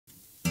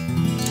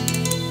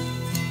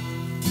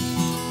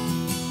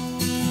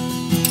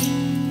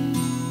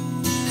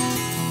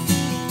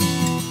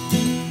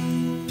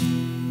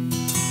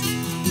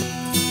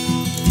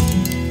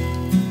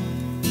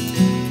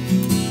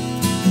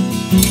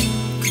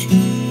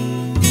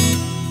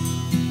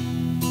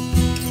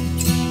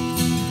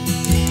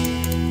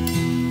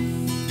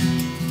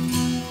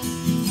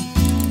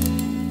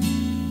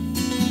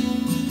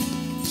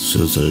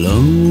through the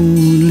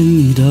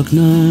lonely dark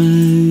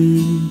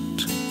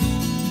night,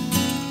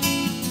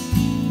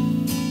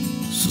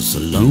 through the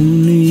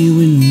lonely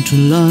winter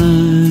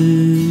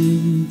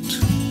light,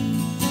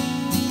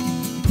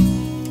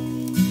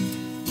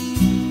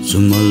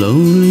 through my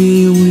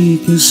lonely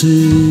weaknesses.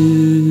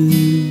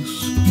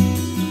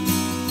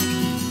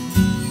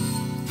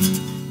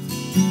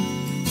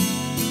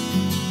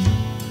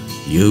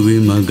 You'll be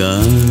my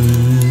guide.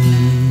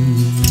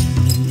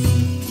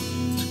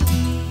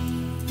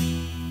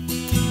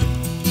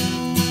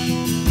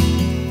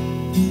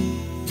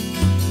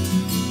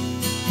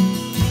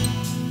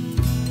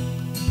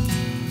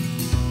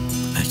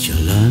 At your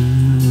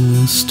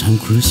last time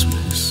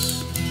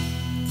Christmas,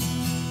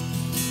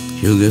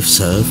 you give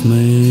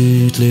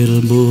self-made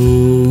little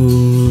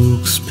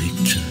books,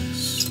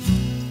 pictures,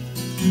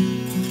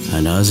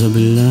 and other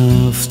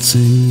beloved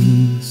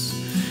things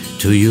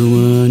to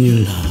you and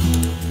your love.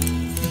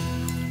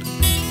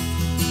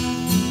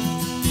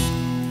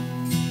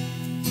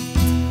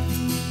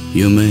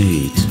 You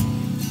made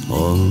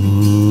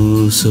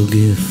also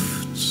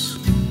gifts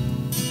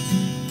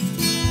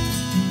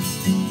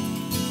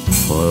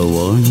for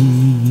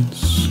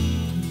once.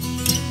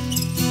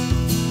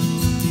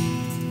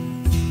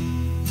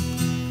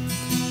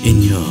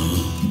 In your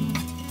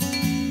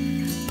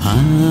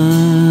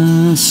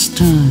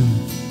pastime,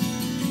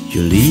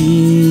 you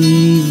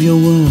leave your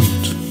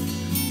world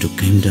to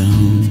come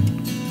down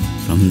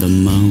from the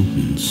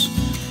mountains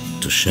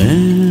to share.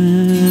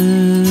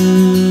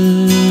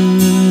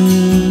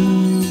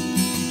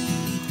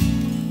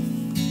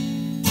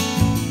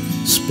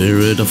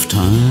 Spirit of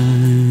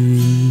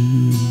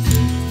time,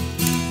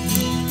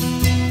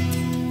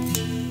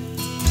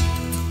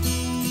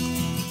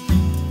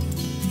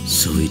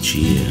 so each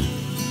year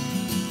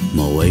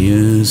my way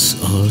is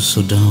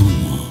also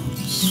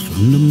downwards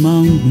from the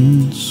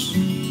mountains.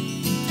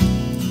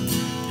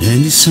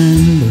 In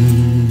December,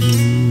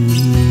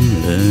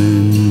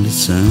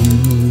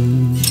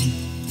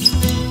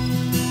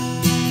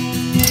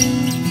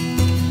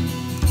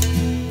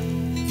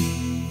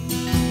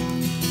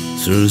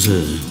 through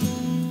the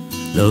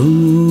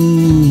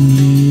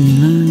lonely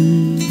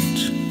night,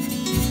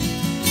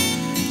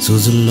 through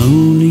the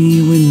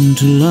lonely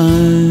winter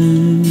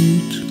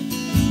light,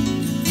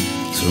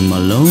 through my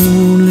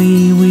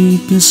lonely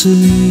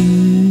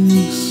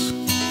weaknesses.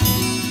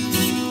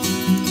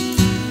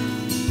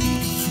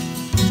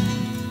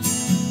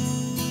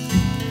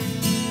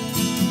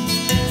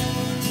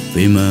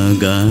 Be my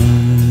guide.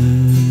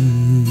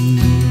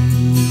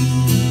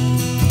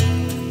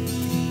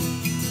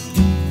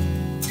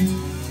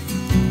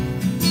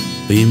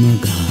 Be my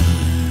guide.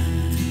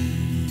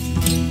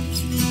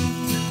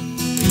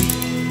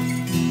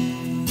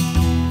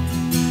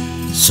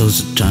 So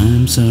the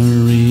times are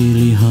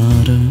really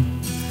harder,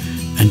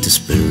 and the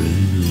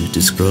spirit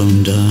is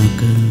growing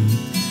darker,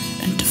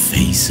 and the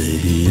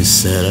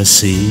faces that I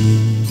see,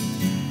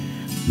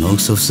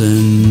 most of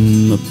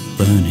them are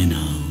burning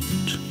out.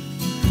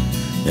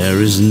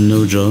 There is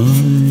no joy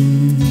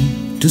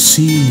to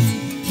see.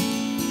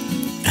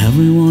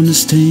 Everyone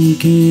is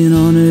taking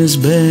on his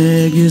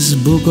back his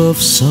book of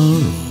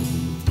sorrow,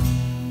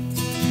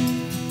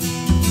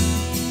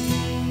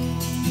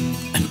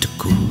 and the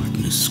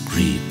coldness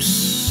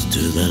creeps to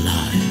their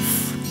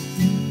life,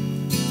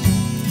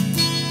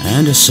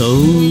 and their souls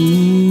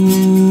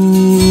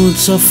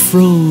are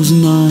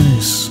frozen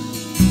ice,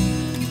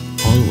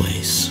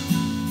 always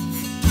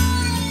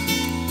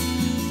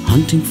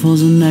hunting for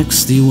the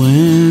next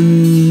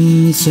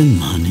events and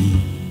money,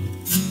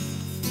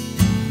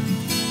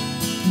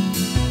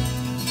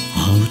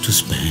 how to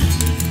spend.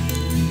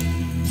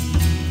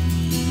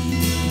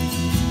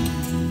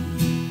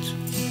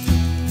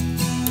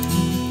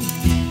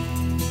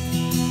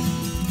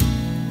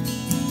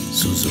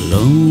 So the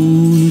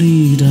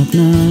lonely dark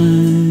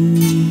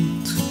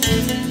night,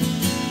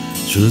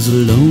 through the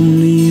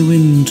lonely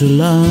winter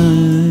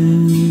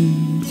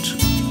light,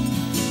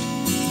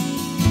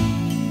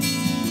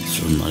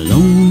 through my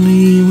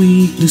lonely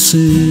weaknesses.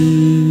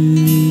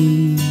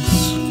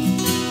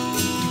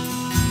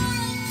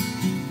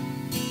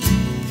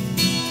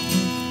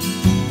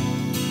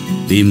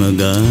 Be my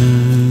guide,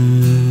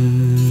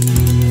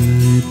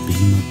 be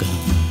my guide.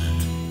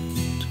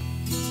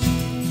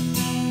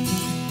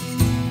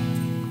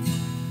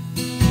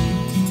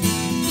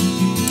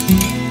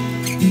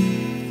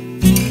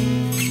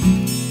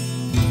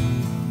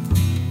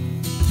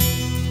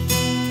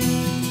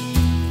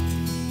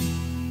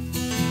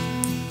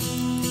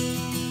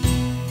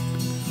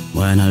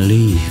 When I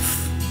leave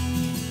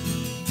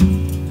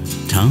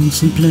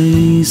towns and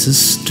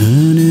places,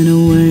 turning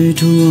away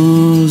to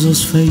all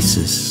those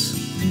faces,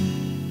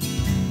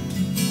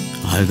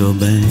 I go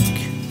back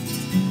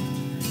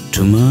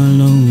to my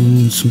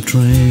lonesome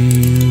trails.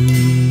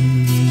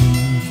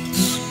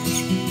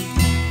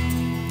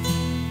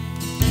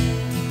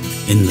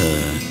 In the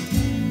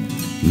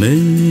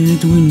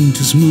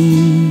midwinter's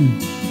moon,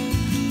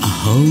 I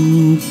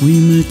hope we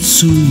meet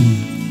soon,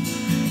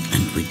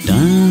 and we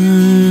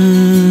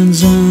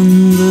dance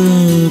on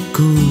the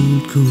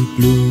cold, cold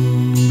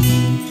blue.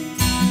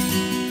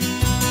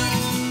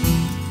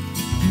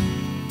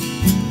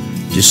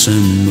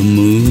 December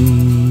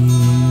moon.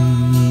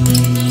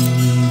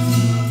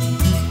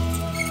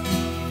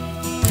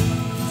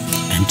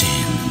 And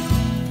in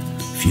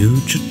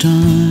future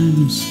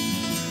times,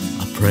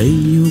 I pray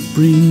you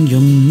bring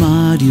your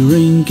mighty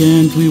ring,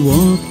 and we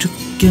walk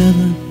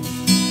together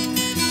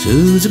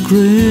to the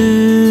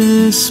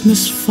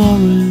Christmas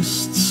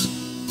forests,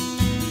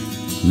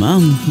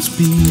 mountains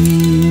big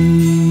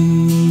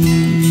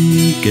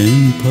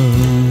and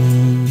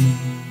park.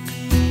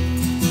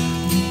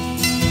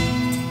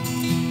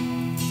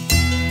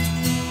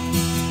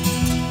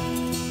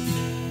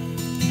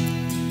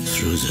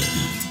 Through the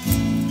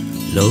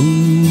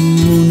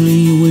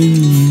lonely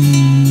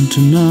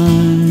winter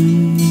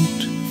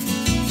night,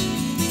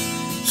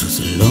 through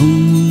the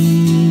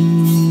lonely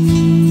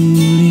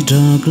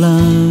dark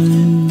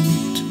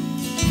light,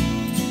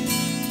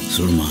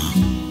 through my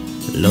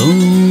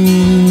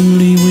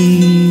lonely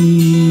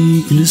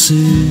weaknesses,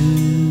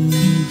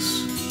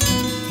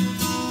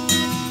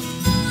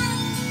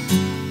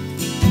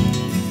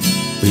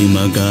 be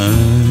my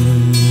guide.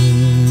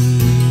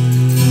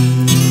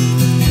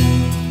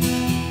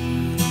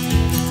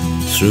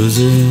 Through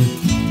the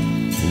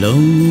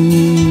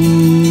lonely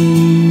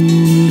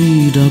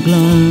dark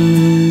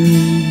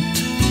light,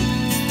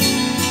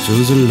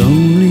 through the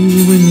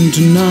lonely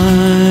winter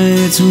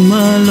night, through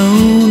my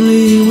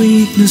lonely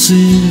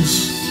weaknesses,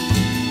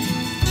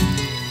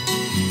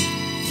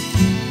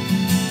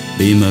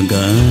 be my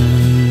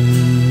guide.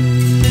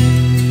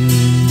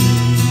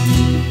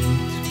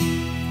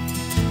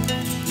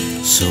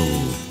 So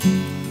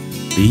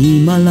be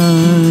my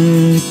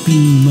light, be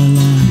my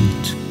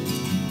light,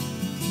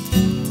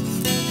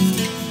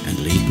 and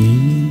lead me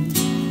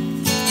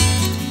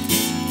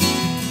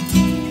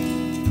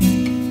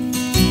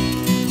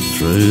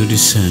through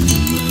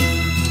December.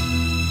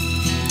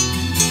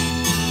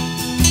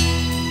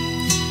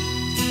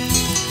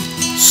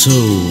 So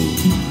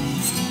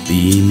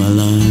be my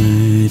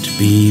light,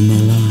 be my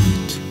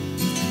light,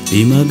 be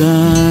my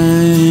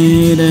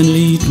guide and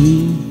lead me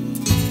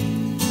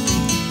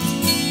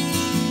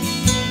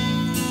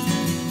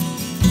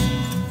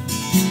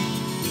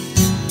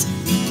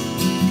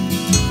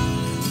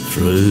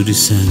through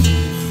December.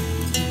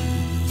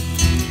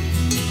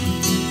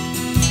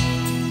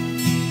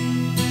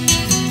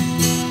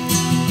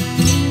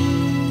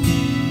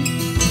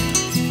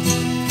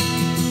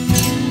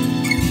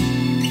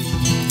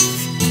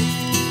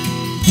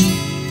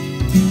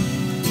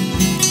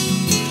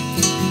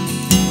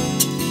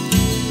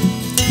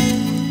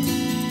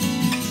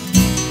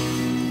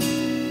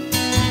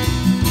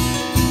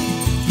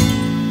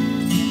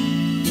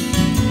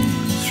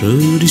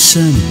 Through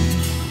December.